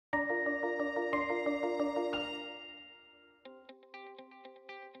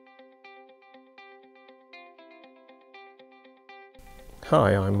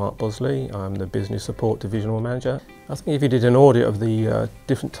Hi, I'm Mark Bosley. I'm the Business Support Divisional Manager. I think if you did an audit of the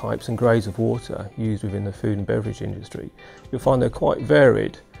different types and grades of water used within the food and beverage industry, you'll find they're quite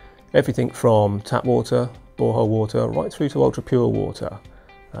varied. Everything from tap water, borehole water, right through to ultra pure water.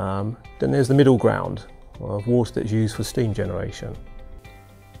 Then there's the middle ground of water that's used for steam generation.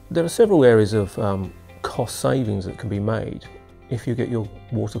 There are several areas of cost savings that can be made if you get your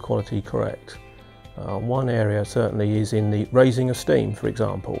water quality correct. One area certainly is in the raising of steam, for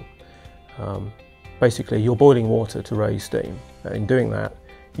example. Basically, you're boiling water to raise steam. In doing that,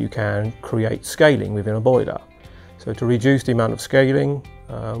 you can create scaling within a boiler. So to reduce the amount of scaling,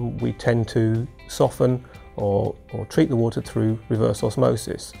 we tend to soften or treat the water through reverse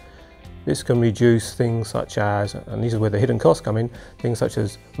osmosis. This can reduce things such as, and these are where the hidden costs come in, things such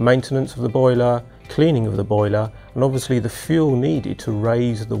as maintenance of the boiler, cleaning of the boiler, and obviously the fuel needed to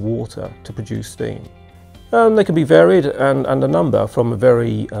raise the water to produce steam. They can be varied and a number from a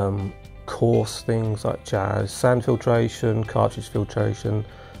very coarse things such as sand filtration, cartridge filtration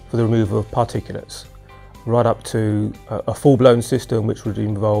for the removal of particulates, right up to a full-blown system which would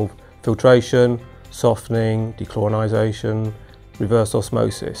involve filtration, softening, dechlorinisation, reverse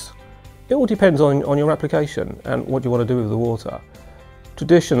osmosis. It all depends on your application and what you want to do with the water.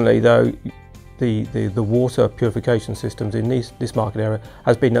 Traditionally though, the water purification systems in this market area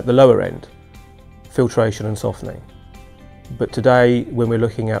has been at the lower end, filtration and softening. But today, when we're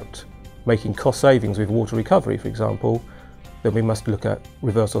looking at making cost savings with water recovery, for example, then we must look at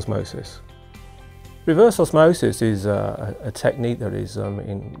reverse osmosis. Reverse osmosis is a technique that is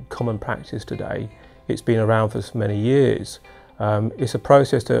in common practice today. It's been around for many years. It's a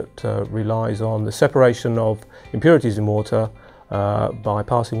process that relies on the separation of impurities in water by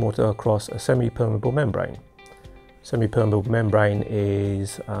passing water across a semi-permeable membrane. Semi-permeable membrane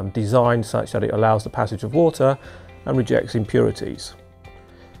is designed such that it allows the passage of water and rejects impurities.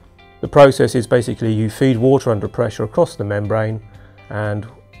 The process is basically you feed water under pressure across the membrane and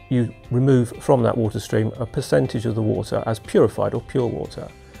you remove from that water stream a percentage of the water as purified or pure water.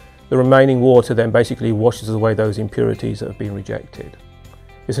 The remaining water then basically washes away those impurities that have been rejected.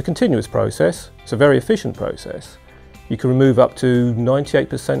 It's a continuous process, it's a very efficient process. You can remove up to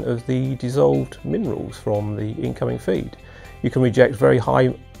 98% of the dissolved minerals from the incoming feed. You can reject very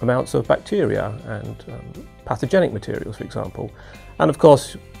high amounts of bacteria and pathogenic materials, for example. And of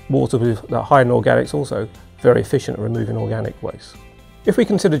course, water with that high in organics also very efficient at removing organic waste. If we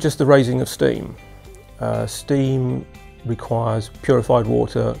consider just the raising of steam, steam requires purified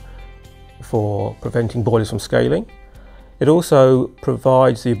water for preventing boilers from scaling. It also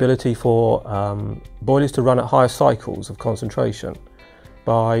provides the ability for boilers to run at higher cycles of concentration.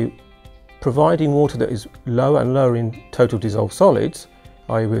 By providing water that is lower and lower in total dissolved solids,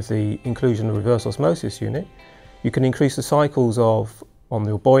 i.e. with the inclusion of reverse osmosis unit, you can increase the cycles on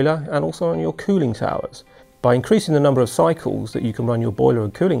your boiler and also on your cooling towers. By increasing the number of cycles that you can run your boiler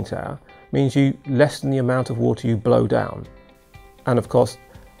and cooling tower means you lessen the amount of water you blow down. And of course,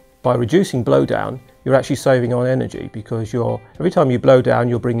 by reducing blowdown, you're actually saving on energy because every time you blow down,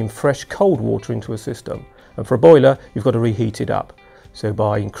 you're bringing fresh cold water into a system. And for a boiler, you've got to reheat it up. So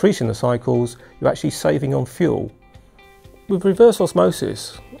by increasing the cycles, you're actually saving on fuel. With reverse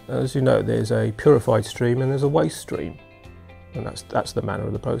osmosis, as you know, there's a purified stream and there's a waste stream. And that's the manner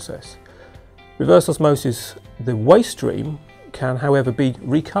of the process. Reverse osmosis, the waste stream can, however, be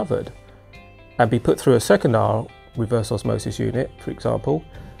recovered and be put through a second-hour reverse osmosis unit, for example,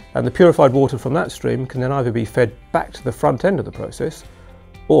 and the purified water from that stream can then either be fed back to the front end of the process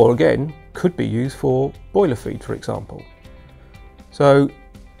or again could be used for boiler feed, for example. So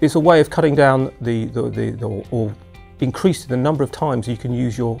it's a way of cutting down or increasing the number of times you can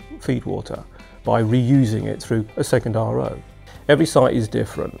use your feed water by reusing it through a second RO. Every site is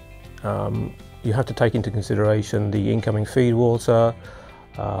different. You have to take into consideration the incoming feed water,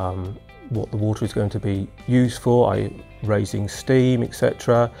 what the water is going to be used for, i.e. raising steam,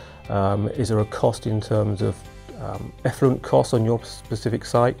 etc. Is there a cost in terms of effluent costs on your specific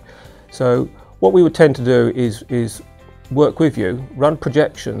site? So what we would tend to do is work with you, run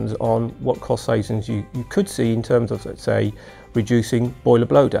projections on what cost savings you could see in terms of, let's say, reducing boiler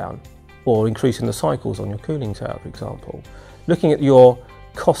blowdown or increasing the cycles on your cooling tower, for example. Looking at your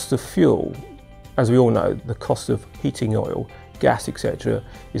cost of fuel, as we all know, the cost of heating oil, gas, etc.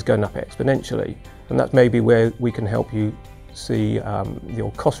 is going up exponentially, and that's maybe where we can help you see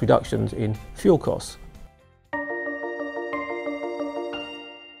your cost reductions in fuel costs.